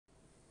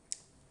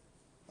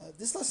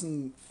This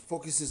lesson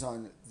focuses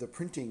on the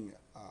printing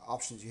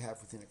options you have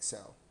within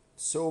Excel.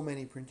 So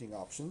many printing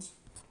options.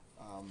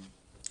 Um,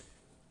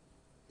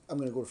 I'm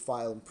going to go to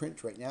File and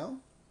Print right now.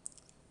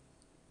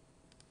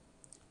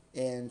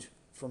 And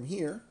from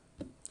here,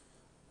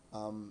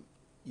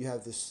 you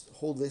have this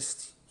whole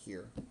list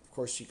here. Of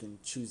course, you can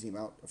choose the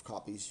amount of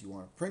copies you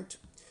want to print.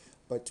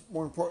 But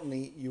more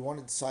importantly, you want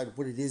to decide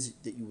what it is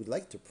that you would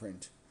like to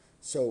print.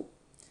 So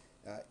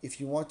if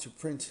you want to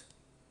print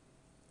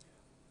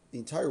the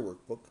entire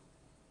workbook,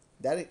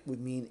 that it would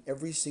mean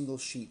every single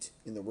sheet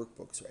in the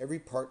workbook. So every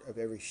part of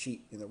every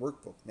sheet in the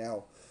workbook.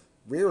 Now,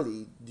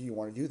 rarely do you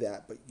want to do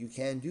that, but you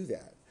can do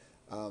that.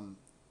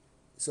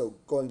 So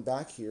going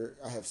back here,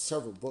 I have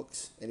several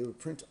books, and it would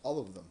print all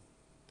of them.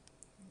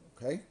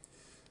 Okay?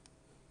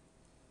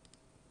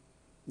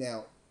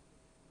 Now,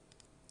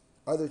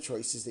 other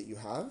choices that you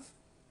have,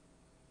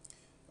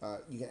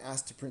 you can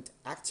ask to print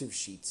active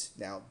sheets.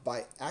 Now,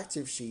 by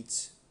active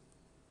sheets,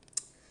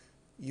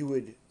 you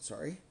would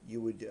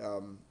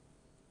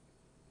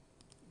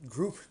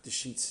group the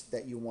sheets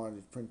that you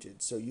wanted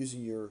printed. So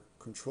using your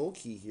control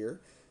key here,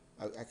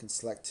 I can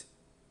select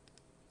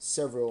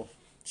several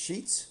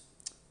sheets,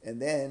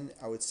 and then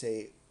I would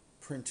say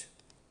print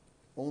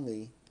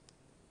only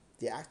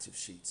the active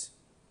sheets.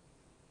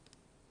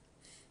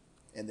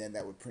 And then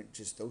that would print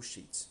just those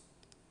sheets.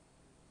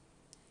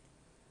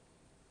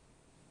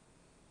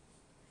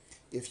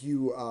 If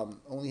you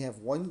only have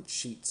one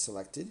sheet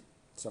selected,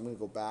 so I'm going to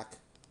go back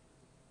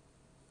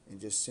and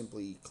just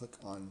simply click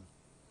on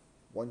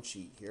one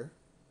sheet here.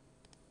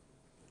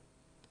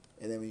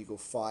 And then when you go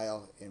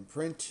File and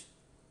Print,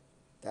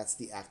 that's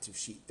the active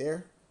sheet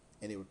there,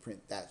 and it would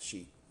print that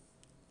sheet.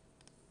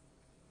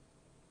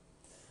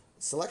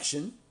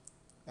 Selection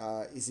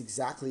is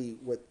exactly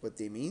what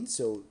they mean.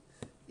 So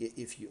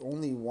if you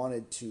only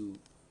wanted to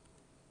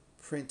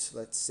print,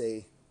 let's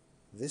say,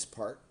 this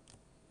part,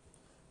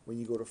 when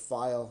you go to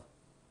File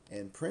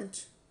and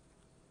Print,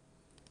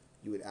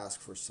 you would ask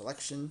for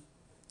Selection,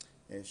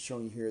 and it's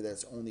showing you here that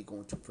it's only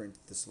going to print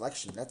the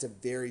selection. That's a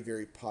very,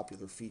 very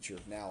popular feature.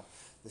 Now,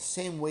 the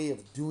same way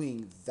of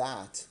doing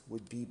that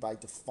would be by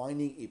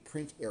defining a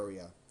print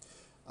area.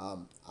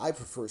 I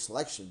prefer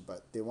selection,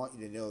 but they want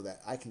you to know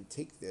that I can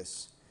take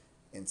this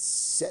and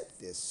set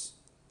this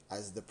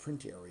as the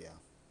print area.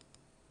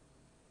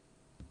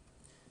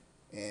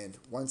 And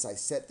once I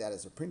set that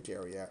as a print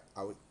area,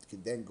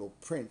 could then go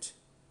print.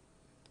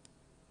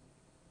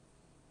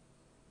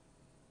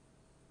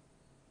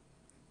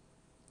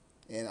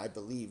 And I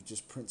believe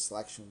just print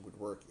selection would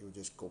work. It would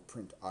just go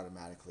print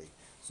automatically.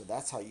 So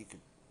that's how you could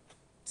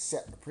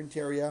set the print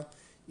area.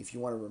 If you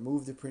want to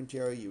remove the print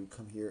area, you would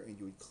come here and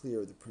you would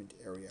clear the print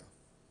area.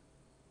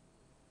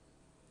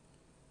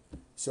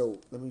 So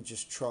let me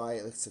just try,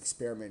 let's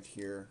experiment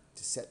here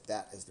to set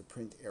that as the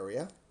print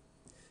area.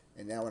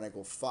 And now when I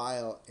go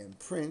File and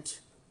Print,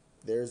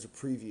 there's a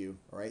preview,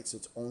 all right? So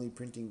it's only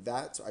printing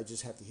that, so I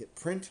just have to hit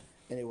Print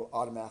and it will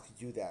automatically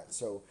do that.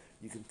 So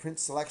you can print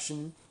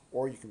selection,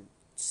 or you can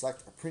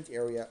select a print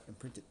area and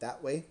print it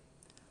that way.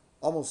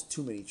 Almost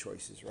too many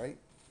choices, right?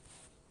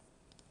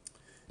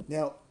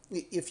 Now,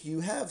 if you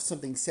have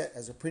something set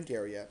as a print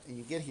area and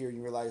you get here and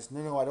you realize,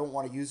 no, I don't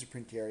want to use a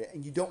print area,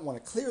 and you don't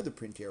want to clear the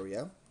print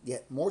area,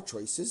 yet more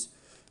choices,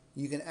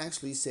 you can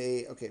actually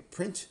say, okay,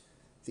 print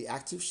the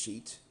active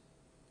sheet,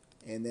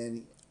 and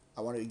then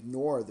I want to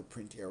ignore the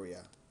print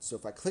area. So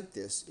if I click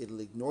this, it'll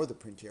ignore the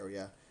print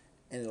area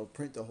and it'll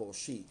print the whole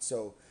sheet.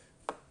 So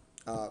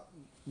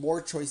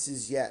more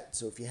choices yet.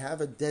 So if you have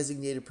a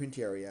designated print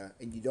area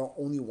and you don't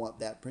only want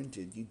that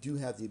printed, you do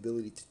have the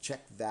ability to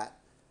check that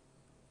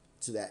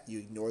so that you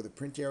ignore the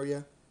print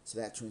area. So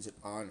that turns it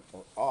on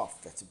or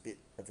off. That's a bit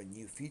of a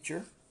new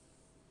feature.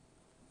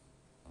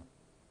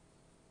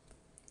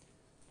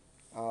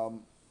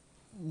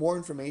 More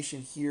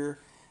information here.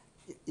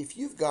 If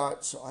you've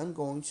got, so I'm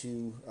going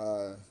to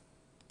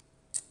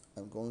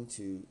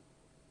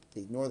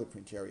ignore the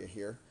print area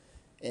here,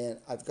 and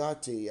I've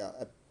got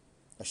a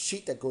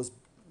sheet that goes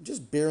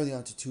just barely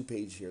onto 2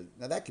 page here.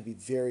 Now that could be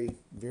very,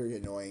 very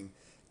annoying.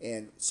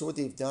 And so what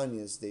they've done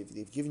is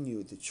they've given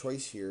you the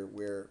choice here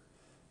where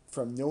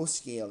from no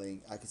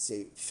scaling, I could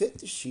say fit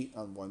the sheet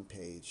on 1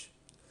 page.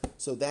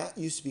 So that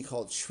used to be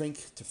called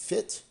shrink to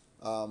fit.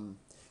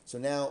 So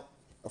now,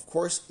 of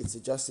course, it's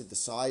adjusted the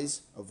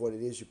size of what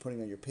it is you're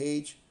putting on your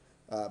page,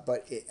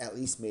 but it at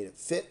least made it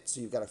fit. So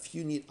you've got a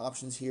few neat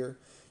options here.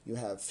 You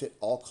have fit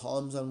all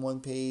columns on 1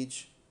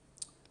 page.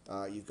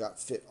 You've got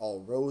fit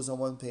all rows on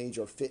 1 page,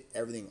 or fit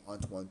everything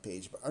onto 1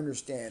 page. But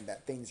understand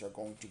that things are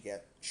going to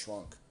get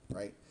shrunk,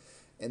 right?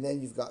 And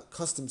then you've got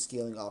custom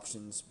scaling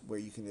options where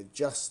you can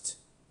adjust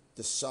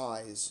the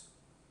size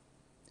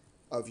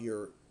of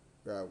your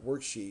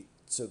worksheet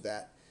so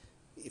that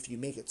if you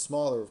make it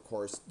smaller, of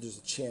course, there's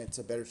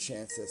a better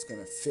chance that it's going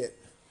to fit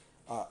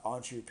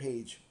onto your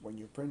page when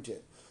you print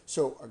it.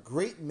 So a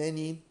great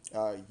many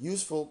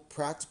useful,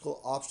 practical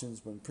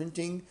options when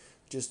printing.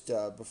 Just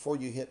before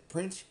you hit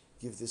print,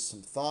 give this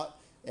some thought.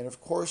 And of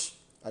course,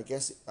 I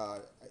guess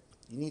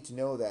you need to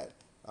know that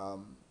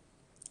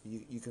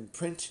you can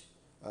print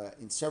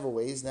in several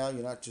ways now.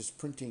 You're not just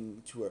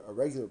printing to a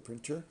regular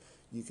printer.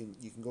 You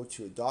can go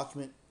to a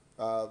document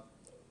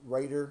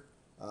writer.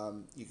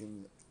 You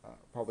can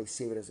probably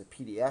save it as a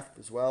PDF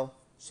as well.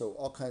 So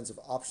all kinds of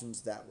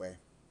options that way.